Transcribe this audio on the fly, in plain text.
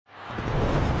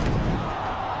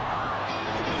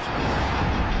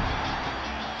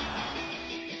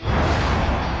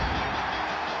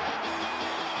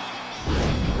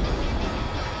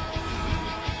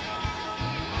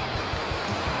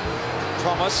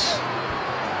Thomas.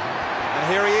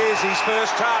 And here he is, his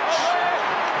first touch.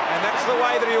 And that's the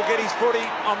way that he'll get his footy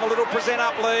on the little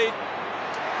present-up lead.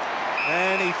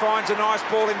 And he finds a nice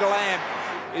ball into Lamb.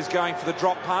 Is going for the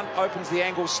drop punt, opens the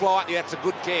angle slightly. That's a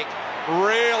good kick.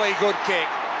 Really good kick.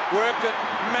 Worked it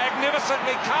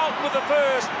magnificently. Carlton with the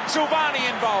first. Silvagni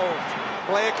involved.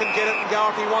 Blair can get it and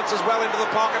go if he wants as well into the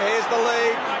pocket. Here's the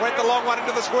lead. Went the long one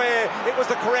into the square. It was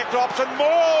the correct option.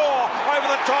 More over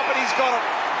the top, and he's got it.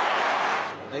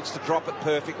 Needs to drop it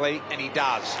perfectly, and he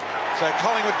does. So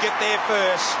Collingwood get there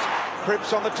first.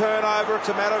 Cripps on the turnover. It's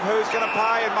a matter of who's going to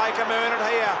pay and make him earn it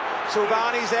here.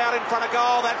 Silvagni's out in front of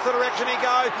goal. That's the direction he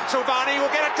goes. Silvagni will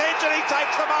get attention. He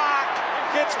takes the mark.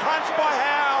 Gets crunched by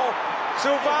Howe.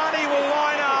 Silvagni will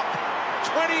line up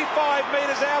 25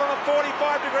 metres out on a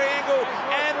 45-degree angle.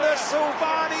 And the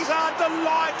Silvagnis are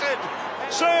delighted.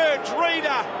 Serge,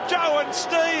 Reader, Joe and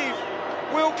Steve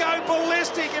will go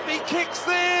ballistic if he kicks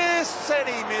this. And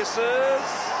he misses.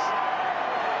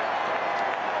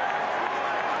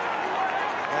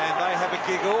 And they have a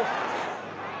giggle.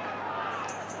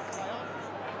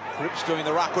 Cripps doing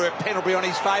the ruck work. Pendlebury on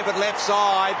his favoured left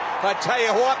side. I tell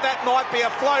you what, that might be a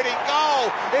floating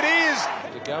goal. It is.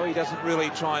 To go, he doesn't really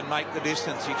try and make the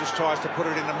distance. He just tries to put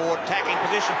it in a more attacking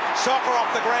position. Soccer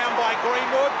off the ground by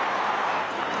Greenwood.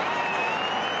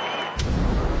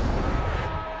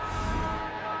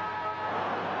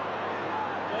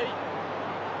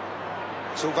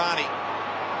 Silvagni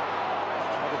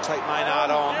trying to take Maynard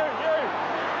on.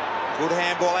 Good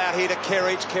handball out here to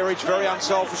Kerridge. Kerridge very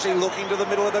unselfishly looking to the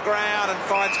middle of the ground and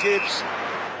finds Gibbs.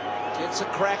 Gets a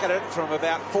crack at it from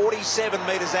about 47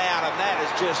 metres out, and that is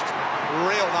just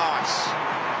real nice.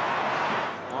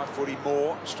 High footy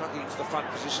more, struck into the front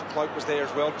position. Cloak was there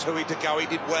as well. Tui to go, he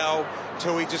did well.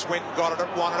 Tui just went and got it,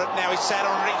 wanted it. Now he's sat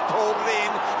on it, he's pulled it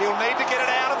in. He'll need to get it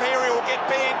out of here, he'll get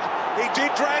bent. He did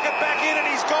drag it back in and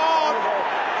he's gone.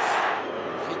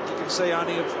 I think you can see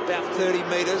only about 30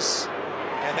 metres.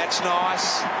 And that's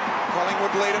nice.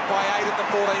 Collingwood lead it by 8 at the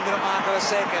 14-minute mark of the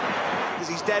second. Is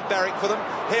his dad barrack for them.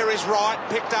 Here is Wright,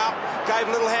 picked up, gave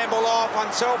a little handball off.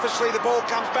 Unselfishly, the ball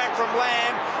comes back from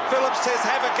Lamb. Phillips says,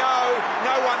 have a go.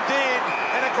 No one did.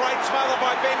 And a great smother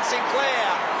by Ben Sinclair.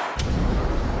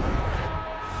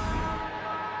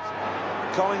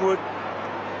 Collingwood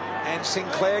and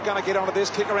Sinclair going to get onto this.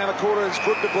 Kick around the corner is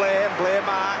good to Blair. Blair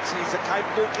marks, and he's a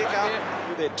capable kicker.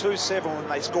 They're 2-7 when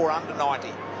they score under 90.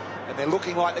 And they're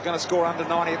looking like they're going to score under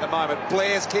 90 at the moment.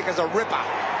 Blair's kick is a ripper.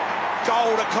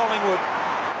 Goal to Collingwood.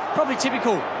 Probably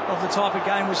typical of the type of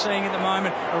game we're seeing at the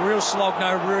moment. A real slog,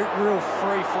 no real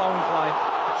free-flowing play.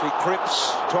 See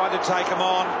Cripps trying to take him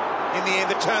on. In the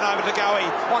end, the turnover to Goey.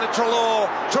 On to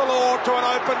Treloar. Treloar to an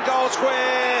open goal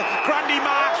square. Grundy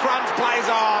marks, runs, plays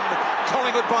on.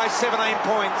 Collingwood by 17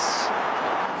 points.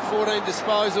 14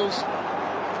 disposals.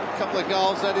 A couple of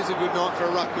goals. That is a good night for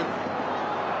a ruckman.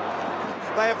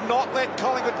 They have not let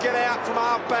Collingwood get out from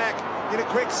half-back in a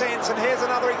quick sense, and here's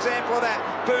another example of that.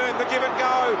 Byrne, the give and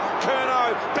go.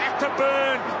 Curnow, back to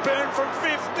Byrne. Byrne from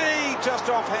 50,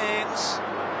 just off hands.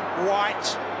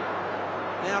 White,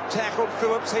 now tackled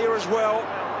Phillips here as well.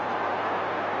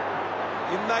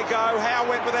 In they go. Howe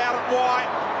went without it. White,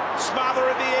 smother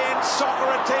at the end. Soccer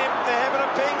attempt. They're having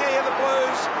a ping here, the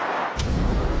Blues.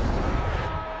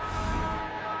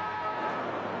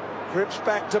 Cripps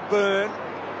back to Byrne.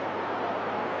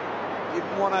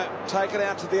 Didn't want to take it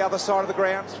out to the other side of the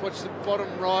ground. Just watch the bottom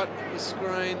right of the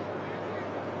screen.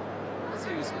 As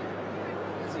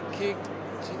he kicked,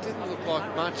 it didn't look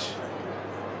like much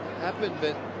happened,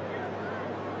 but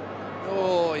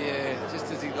oh yeah, just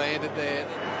as he landed there.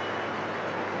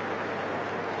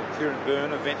 So Kieran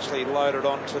Byrne eventually loaded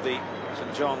onto the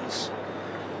St John's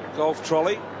golf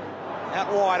trolley.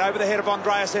 Out wide, over the head of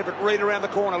Andreas Everett. Reed around the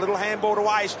corner, little handball to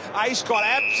Ace. Ace got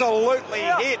absolutely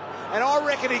hit. And I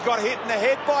reckon he got hit in the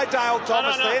head by Dale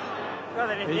Thomas then.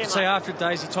 You can see after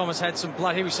Daisy Thomas had some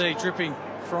blood. Here we see dripping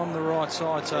from the right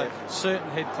side, so certain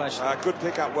head clash. Good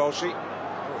pick up, Welshie.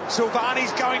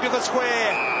 Silvagni's going to the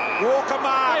square. Walker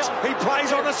marks. He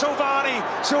plays on to Silvagni.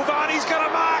 Silvagni's going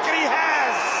to mark, and he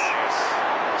has.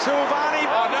 Silvagni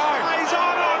plays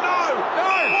on. Oh, no.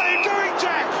 What are you doing,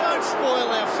 Jack? Don't spoil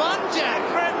our fun, Jack.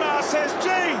 Grandma says,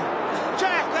 gee,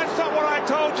 Jack, that's not what I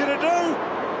told you to do.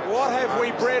 What have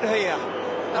we bred here?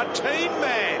 A team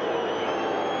man.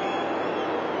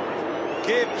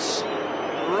 Gibbs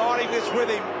riding this with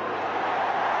him.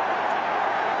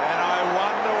 And I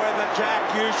wonder whether, Jack,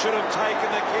 you should have taken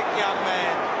the kick, young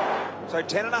man. So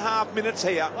 10.5 minutes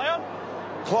here.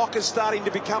 Clock is starting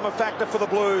to become a factor for the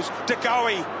Blues. De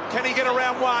Goey, can he get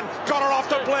around one? Got it off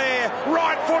to Blair.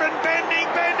 Right foot and bending,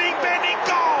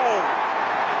 goal!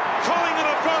 Collingwood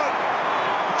have got it.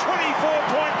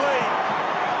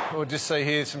 we'll just see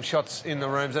here some shots in the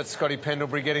rooms. That's Scotty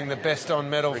Pendlebury getting the best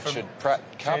on medal Richard from Pratt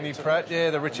Cup. Kenny Pratt.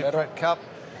 Yeah, the Richard Pratt Cup.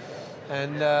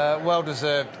 And well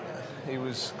deserved. He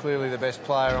was clearly the best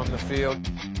player on the field.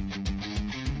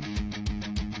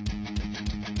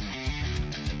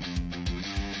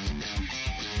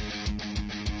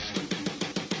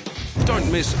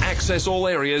 Don't miss Access All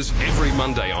Areas every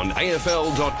Monday on afl.com.au.